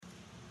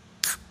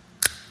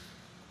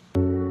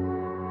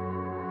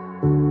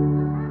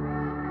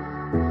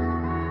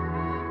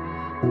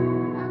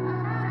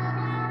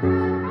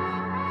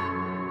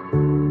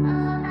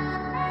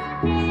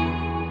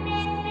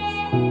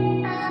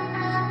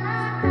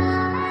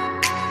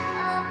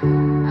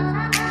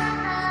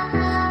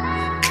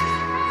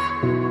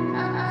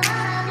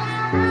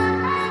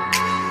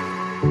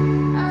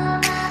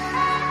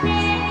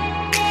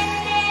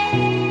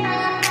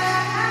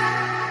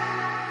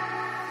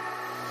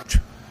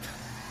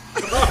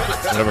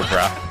Whatever,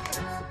 bro.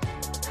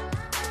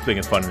 It's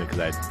making fun of me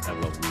because I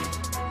love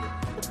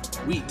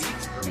wheat.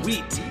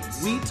 Wheat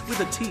with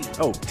a T.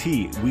 Oh,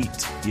 tea.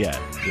 Wheat. Yeah.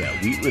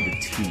 Wheat with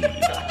a T.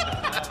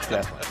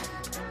 Exactly.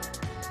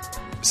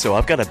 So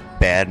I've got a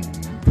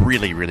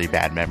really, really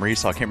bad memory,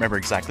 so I can't remember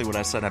exactly what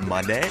I said on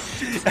Monday.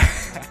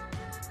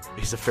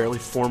 He's a fairly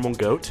formal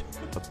goat,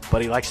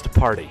 but he likes to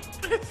party.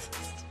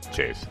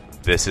 Chase,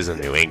 this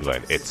isn't New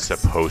England. It's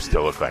supposed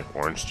to look like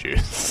orange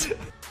juice.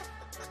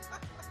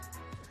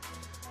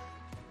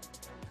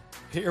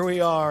 Here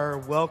we are.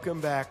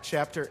 Welcome back.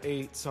 Chapter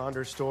 8,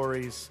 Sonder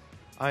Stories.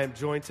 I am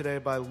joined today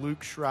by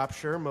Luke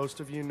Shropshire. Most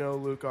of you know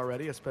Luke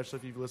already, especially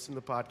if you've listened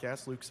to the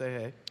podcast. Luke, say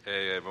hey.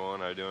 Hey, everyone.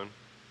 How you doing?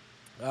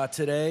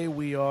 Today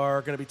we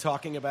are going to be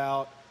talking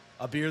about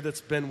a beer that's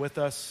been with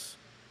us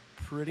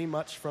pretty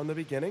much from the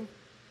beginning.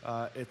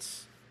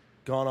 It's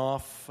gone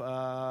off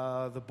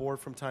the board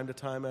from time to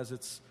time as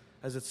it's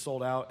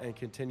sold out and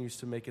continues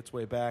to make its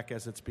way back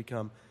as it's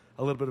become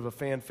a little bit of a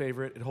fan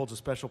favorite. It holds a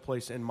special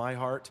place in my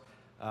heart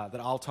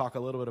that I'll talk a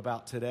little bit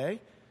about today.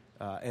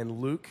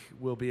 And Luke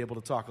will be able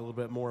to talk a little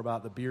bit more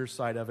about the beer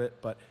side of it.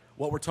 But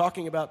what we're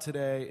talking about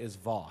today is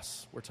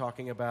Voss. We're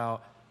talking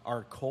about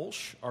our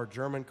Kolsch, our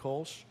German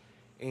Kolsch.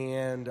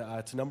 And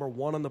it's number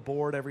one on the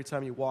board every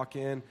time you walk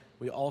in.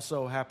 We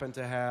also happen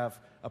to have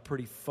a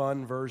pretty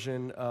fun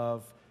version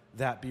of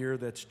that beer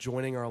that's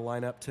joining our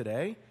lineup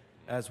today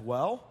as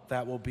well.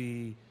 That will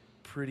be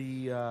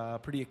pretty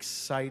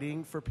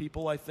exciting for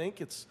people, I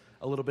think. It's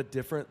a little bit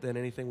different than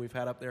anything we've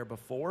had up there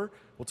before.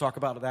 We'll talk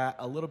about that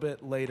a little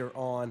bit later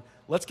on.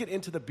 Let's get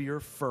into the beer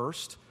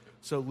first.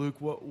 So, Luke,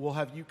 we'll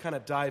have you kind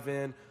of dive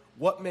in.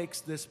 What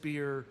makes this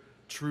beer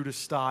true to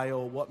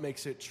style? What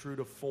makes it true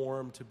to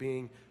form, to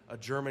being a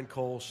German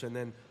Kolsch? And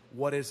then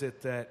what is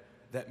it that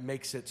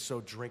makes it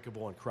so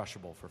drinkable and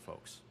crushable for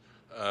folks?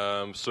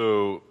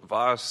 So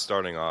Voss,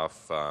 starting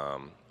off,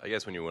 I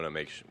guess when you want to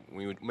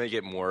make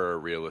it more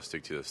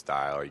realistic to the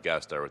style, you got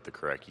to start with the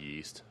correct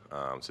yeast.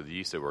 So the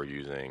yeast that we're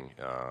using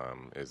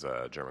is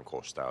a German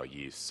Kolsch style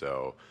yeast.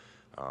 So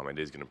it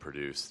is going to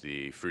produce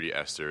the fruity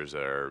esters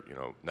that are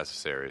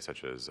necessary,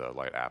 such as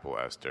light apple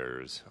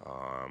esters,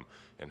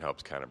 and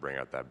helps kind of bring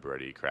out that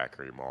bready,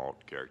 crackery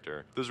malt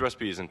character. This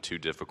recipe isn't too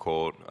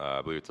difficult.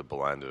 I believe it's a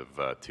blend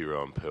of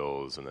two-row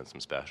pills and then some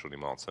specialty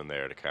malts in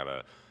there to kind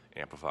of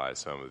amplify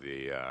some of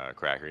the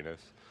crackeriness.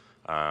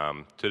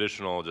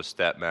 Traditional, just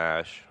step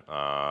mash,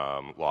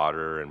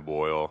 lauter, and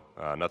boil.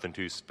 Nothing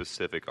too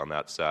specific on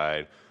that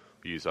side.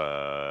 We use,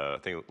 I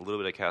think, a little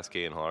bit of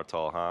Cascade and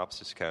Hallertau hops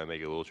just to kind of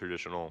make it a little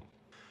traditional.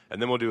 And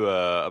then we'll do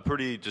a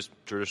pretty just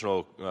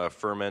traditional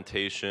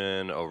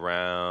fermentation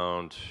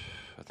around,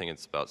 I think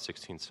it's about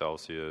 16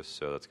 Celsius,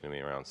 so that's going to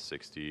be around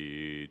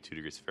 62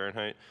 degrees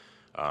Fahrenheit.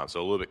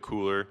 So a little bit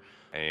cooler.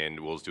 And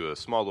we'll just do a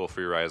small little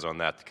free rise on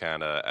that to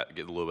kind of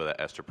get a little bit of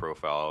that ester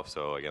profile.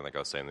 So, again, like I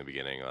was saying in the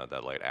beginning,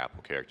 that light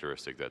apple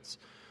characteristic that's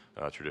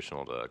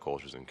traditional to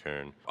Kolsch's and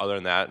Köln. Other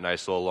than that,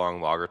 nice little long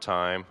lager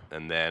time.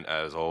 And then,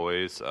 as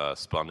always,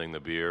 spunding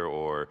the beer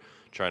or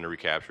trying to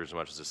recapture as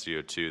much of the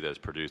CO2 that's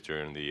produced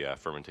during the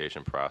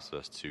fermentation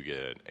process to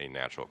get a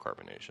natural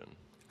carbonation.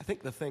 I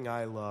think the thing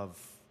I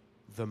love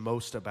the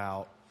most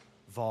about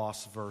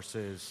Voss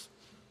versus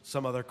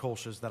some other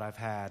Kolsch's that I've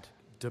had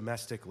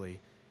domestically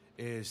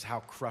is how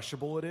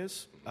crushable it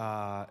is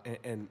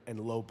and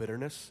low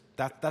bitterness.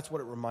 That's what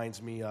it reminds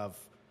me of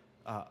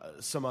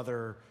some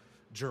other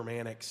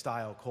Germanic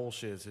style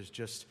Kolsch's, is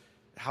just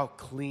how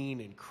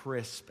clean and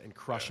crisp and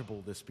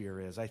crushable this beer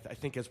is. I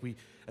think as we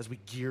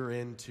gear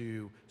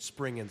into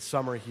spring and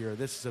summer here,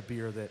 this is a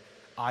beer that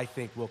I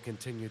think will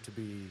continue to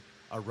be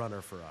a runner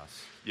for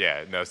us.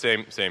 Yeah, no,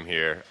 same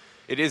here.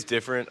 It is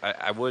different.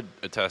 I would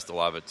attest a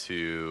lot of it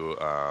to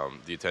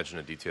the attention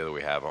to detail that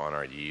we have on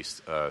our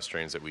yeast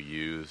strains that we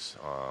use,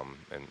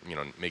 and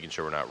making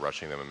sure we're not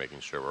rushing them and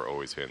making sure we're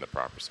always hitting the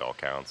proper cell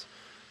counts.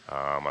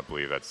 I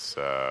believe that's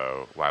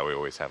why we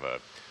always have a.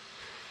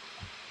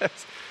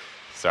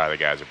 Sorry,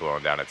 the guys are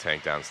blowing down a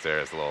tank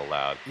downstairs a little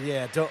loud.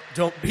 Yeah,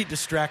 don't be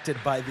distracted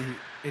by the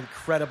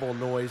incredible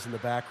noise in the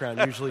background.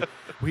 Usually,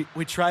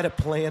 we try to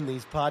plan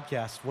these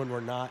podcasts when we're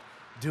not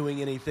doing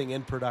anything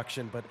in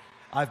production, but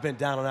I've been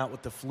down and out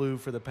with the flu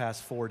for the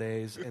past 4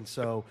 days, and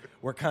so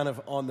we're kind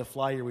of on the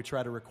fly here. We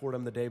try to record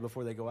them the day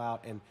before they go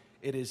out, and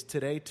it is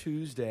today,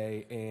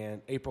 Tuesday,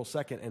 and April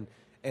 2nd,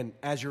 and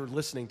as you're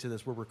listening to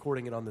this, we're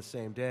recording it on the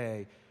same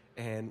day,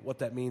 and what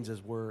that means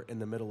is we're in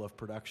the middle of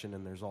production,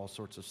 and there's all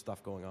sorts of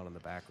stuff going on in the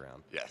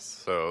background. Yes,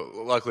 so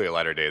luckily a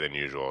lighter day than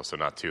usual, so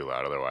not too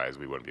loud, otherwise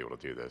we wouldn't be able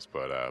to do this.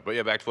 But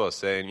yeah, back to what I was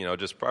saying,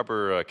 just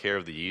proper care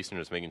of the yeast and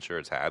just making sure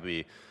it's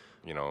happy.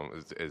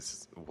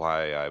 Is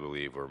why I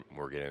believe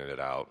we're getting it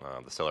out.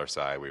 The cellar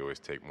side, we always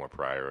take more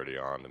priority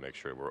on to make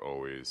sure we're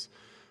always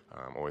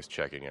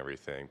checking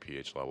everything,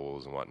 pH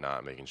levels and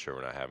whatnot, making sure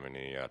we're not having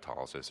any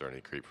autolysis or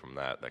any creep from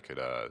that could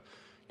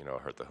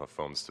hurt the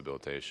foam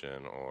stability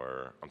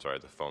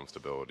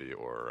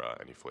or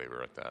any flavor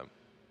like that.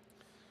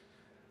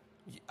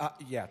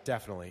 Yeah,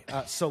 definitely.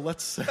 So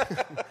let's.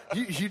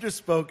 You just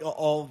spoke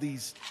all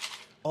these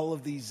all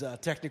of these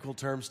technical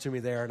terms to me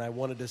there, and I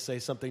wanted to say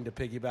something to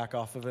piggyback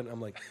off of it.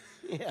 I'm like,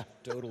 yeah,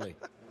 totally.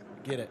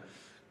 Get it.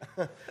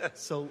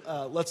 So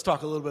let's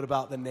talk a little bit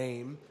about the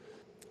name.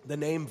 The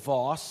name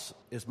Voss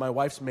is my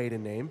wife's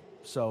maiden name,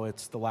 so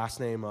it's the last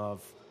name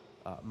of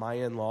my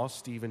in-laws,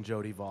 Steve and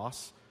Jody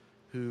Voss,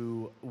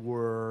 who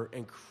were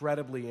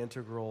incredibly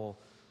integral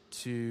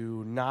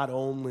to not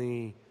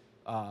only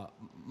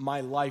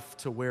my life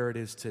to where it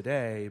is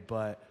today,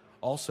 but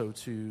also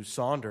to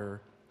Sonder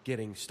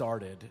getting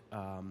started,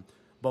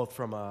 both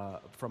from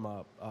a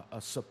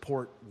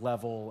support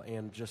level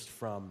and just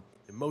from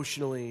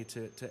emotionally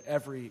to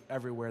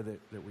everywhere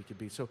that we could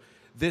be. So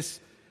this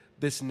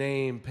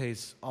name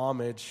pays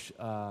homage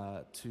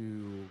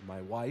to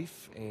my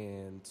wife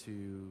and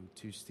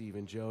to Steve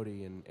and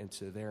Jody and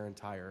to their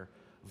entire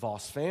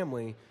Voss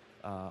family,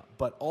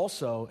 but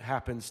also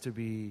happens to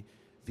be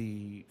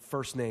the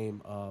first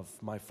name of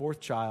my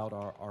fourth child,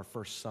 our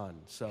first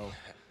son. So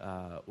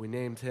we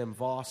named him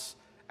Voss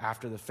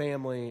after the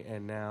family,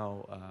 and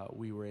now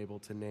we were able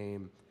to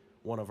name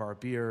one of our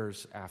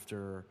beers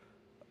after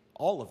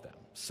all of them.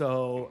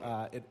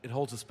 So it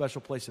holds a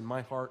special place in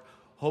my heart.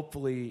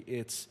 Hopefully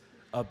it's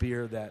a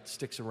beer that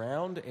sticks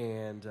around,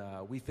 and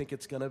we think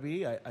it's going to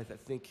be. I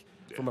think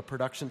from a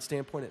production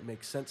standpoint, it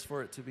makes sense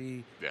for it to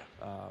be. Yeah.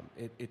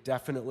 It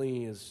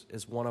definitely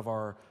is one of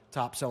our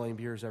top-selling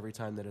beers every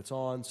time that it's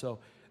on. So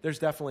there's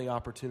definitely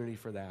opportunity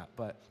for that.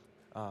 But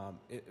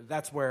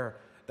that's where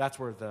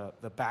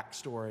the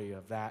backstory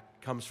of that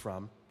comes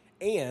from.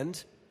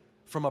 And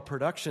from a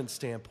production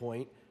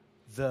standpoint,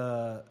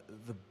 the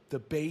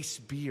base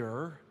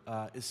beer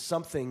is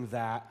something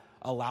that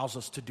allows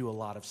us to do a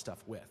lot of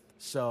stuff with.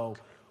 So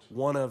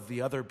one of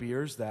the other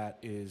beers that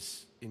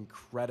is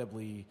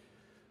incredibly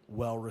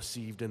well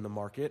received in the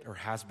market, or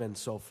has been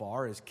so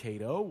far, is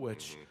Cato,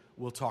 which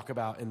we'll talk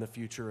about in the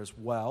future as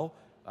well.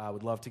 I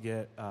would love to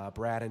get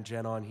Brad and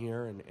Jen on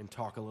here and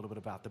talk a little bit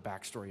about the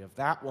backstory of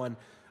that one.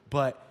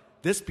 But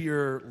this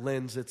beer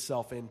lends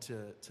itself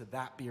into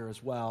that beer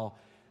as well.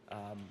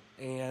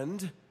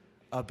 And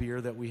a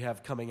beer that we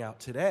have coming out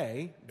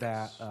today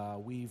that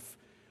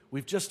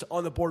we've just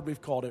on the board,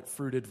 we've called it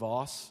Fruited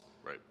Voss.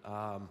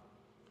 Right.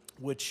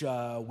 Which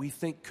we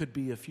think could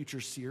be a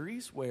future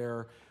series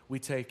where we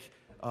take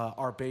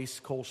our base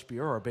Kolsch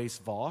beer, our base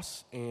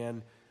Voss,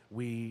 and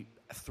we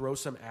throw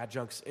some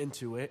adjuncts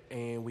into it,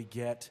 and we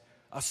get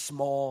a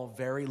small,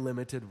 very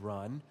limited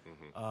run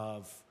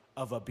of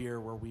a beer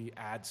where we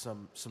add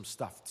some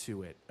stuff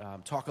to it.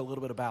 Talk a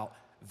little bit about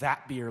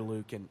that beer,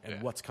 Luke, and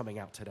what's coming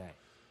out today.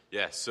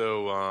 Yeah,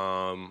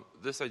 so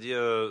this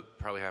idea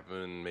probably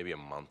happened maybe a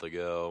month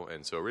ago,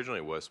 and so originally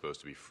it was supposed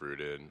to be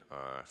fruited.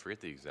 I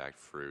forget the exact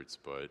fruits,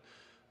 but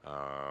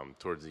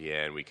towards the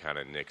end we kind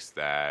of nixed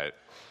that.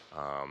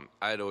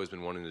 I had always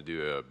been wanting to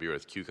do a beer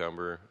with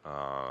cucumber.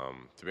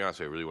 To be honest,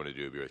 I really wanted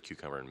to do a beer with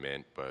cucumber and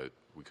mint, but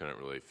we couldn't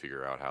really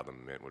figure out how the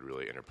mint would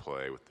really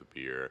interplay with the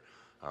beer.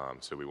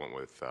 So we went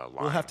with lime.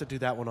 We'll have to do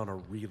that one on a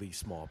really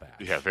small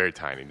batch. Yeah, very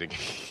tiny.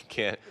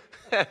 Can't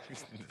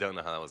don't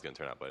know how that was going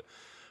to turn out, but.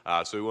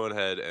 So we went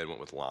ahead and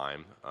went with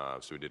lime.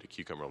 So we did a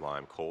cucumber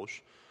lime Kolsch.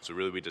 So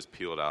really we just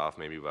peeled off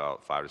maybe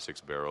about 5 to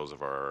 6 barrels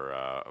of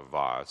our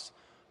Voss,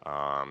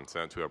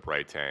 sent it to a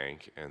bright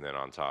tank, and then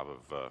on top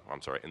of,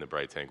 in the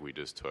bright tank we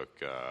just took,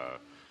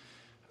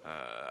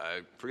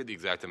 I forget the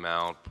exact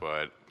amount,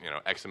 but,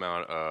 X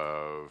amount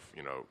of,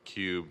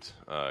 cubed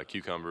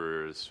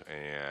cucumbers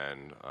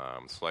and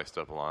sliced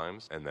up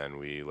limes. And then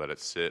we let it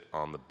sit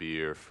on the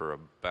beer for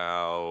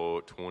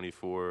about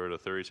 24 to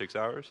 36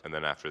 hours. And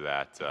then after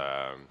that,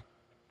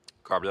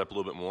 carved it up a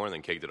little bit more and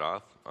then caked it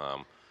off.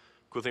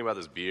 Cool thing about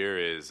this beer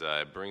is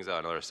it brings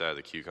out another side of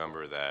the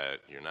cucumber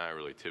that you're not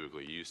really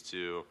typically used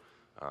to.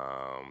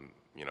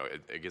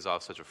 It gives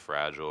off such a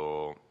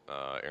fragile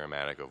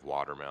aromatic of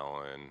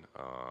watermelon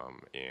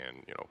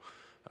and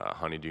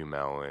honeydew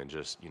melon,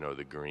 just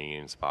the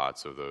green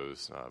spots of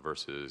those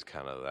versus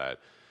kind of that.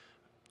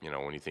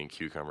 When you think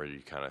cucumber,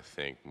 you kind of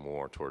think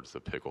more towards the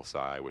pickle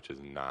side, which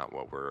is not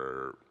what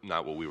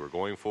we were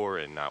going for,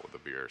 and not what the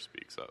beer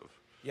speaks of.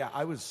 Yeah,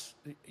 I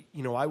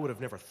would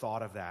have never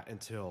thought of that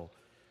until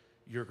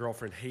your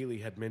girlfriend Haley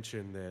had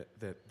mentioned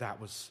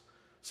that was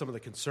some of the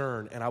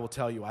concern, and I will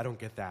tell you, I don't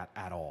get that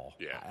at all.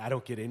 Yeah. I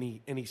don't get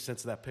any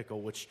sense of that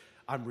pickle, which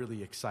I'm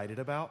really excited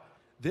about.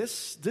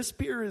 This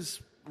beer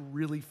is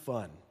really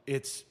fun.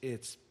 It's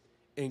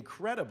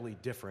incredibly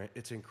different.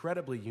 It's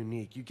incredibly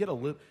unique. You get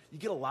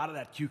a lot of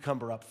that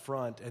cucumber up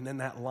front, and then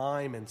that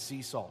lime and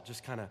sea salt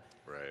just kind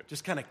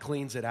of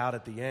cleans it out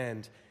at the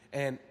end.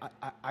 And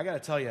I got to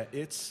tell you,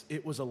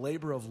 it was a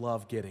labor of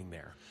love getting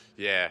there.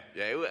 Yeah.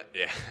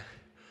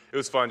 It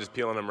was fun just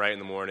peeling them right in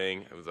the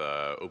morning. It was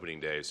opening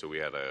day, so we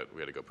had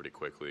to go pretty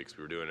quickly because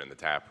we were doing it in the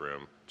tap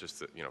room just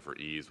to, for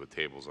ease with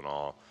tables and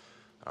all.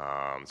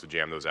 So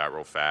jammed those out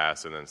real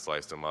fast and then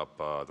sliced them up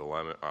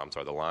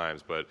the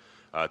limes. But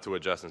to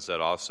what Justin said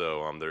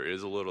also, there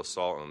is a little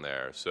salt in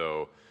there.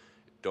 So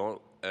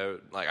don't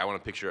I want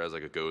to picture it as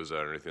like a Goza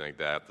or anything like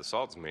that. The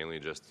salt's mainly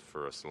just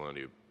for a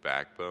salinity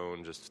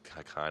backbone, just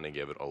to kind of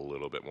give it a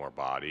little bit more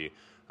body.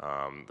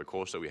 The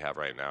Kolsch that we have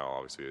right now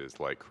obviously is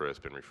light,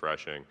 crisp, and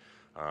refreshing.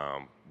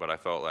 But I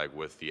felt like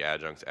with the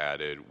adjuncts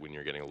added, when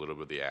you're getting a little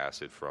bit of the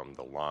acid from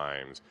the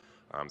limes,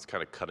 it's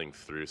kind of cutting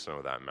through some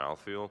of that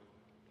mouthfeel.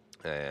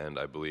 And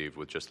I believe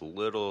with just a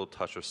little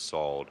touch of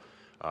salt,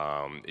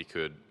 it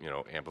could,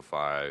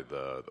 amplify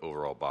the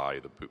overall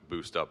body,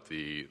 boost up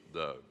the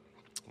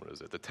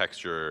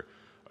texture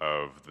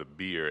of the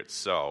beer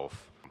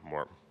itself,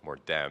 more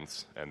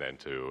dense, and then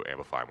to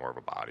amplify more of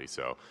a body.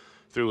 So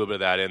threw a little bit of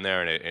that in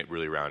there, and it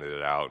really rounded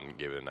it out and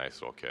gave it a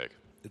nice little kick.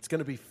 It's going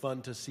to be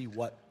fun to see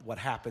what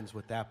happens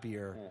with that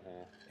beer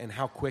and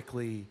how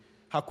quickly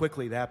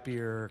that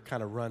beer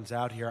kind of runs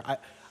out here.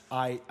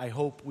 I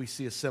hope we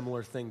see a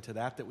similar thing to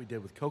that we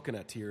did with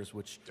Coconut Tears,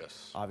 which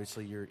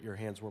obviously your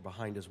hands were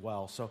behind as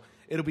well. So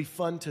it'll be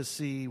fun to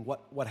see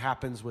what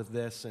happens with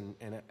this,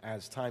 and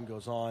as time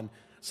goes on,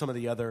 some of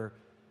the other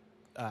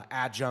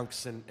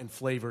adjuncts and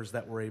flavors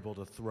that we're able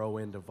to throw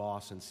into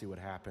Voss and see what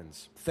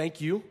happens. Thank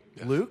you,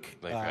 Luke.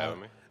 Thanks for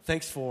having me.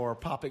 Thanks for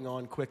popping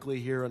on quickly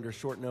here under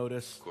short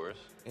notice. Of course.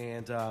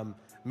 And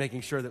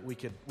making sure that we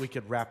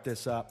could wrap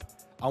this up.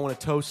 I want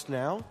to toast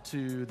now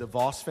to the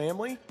Voss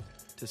family,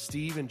 to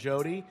Steve and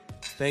Jody.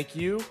 Thank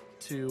you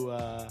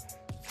to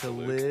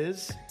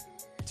Liz,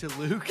 to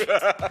Luke,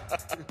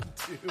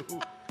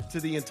 to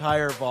the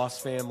entire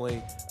Voss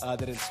family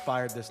that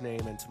inspired this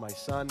name, and to my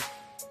son.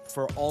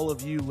 For all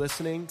of you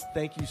listening,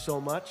 thank you so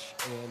much,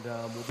 and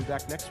we'll be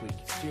back next week.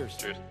 Cheers.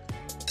 Cheers.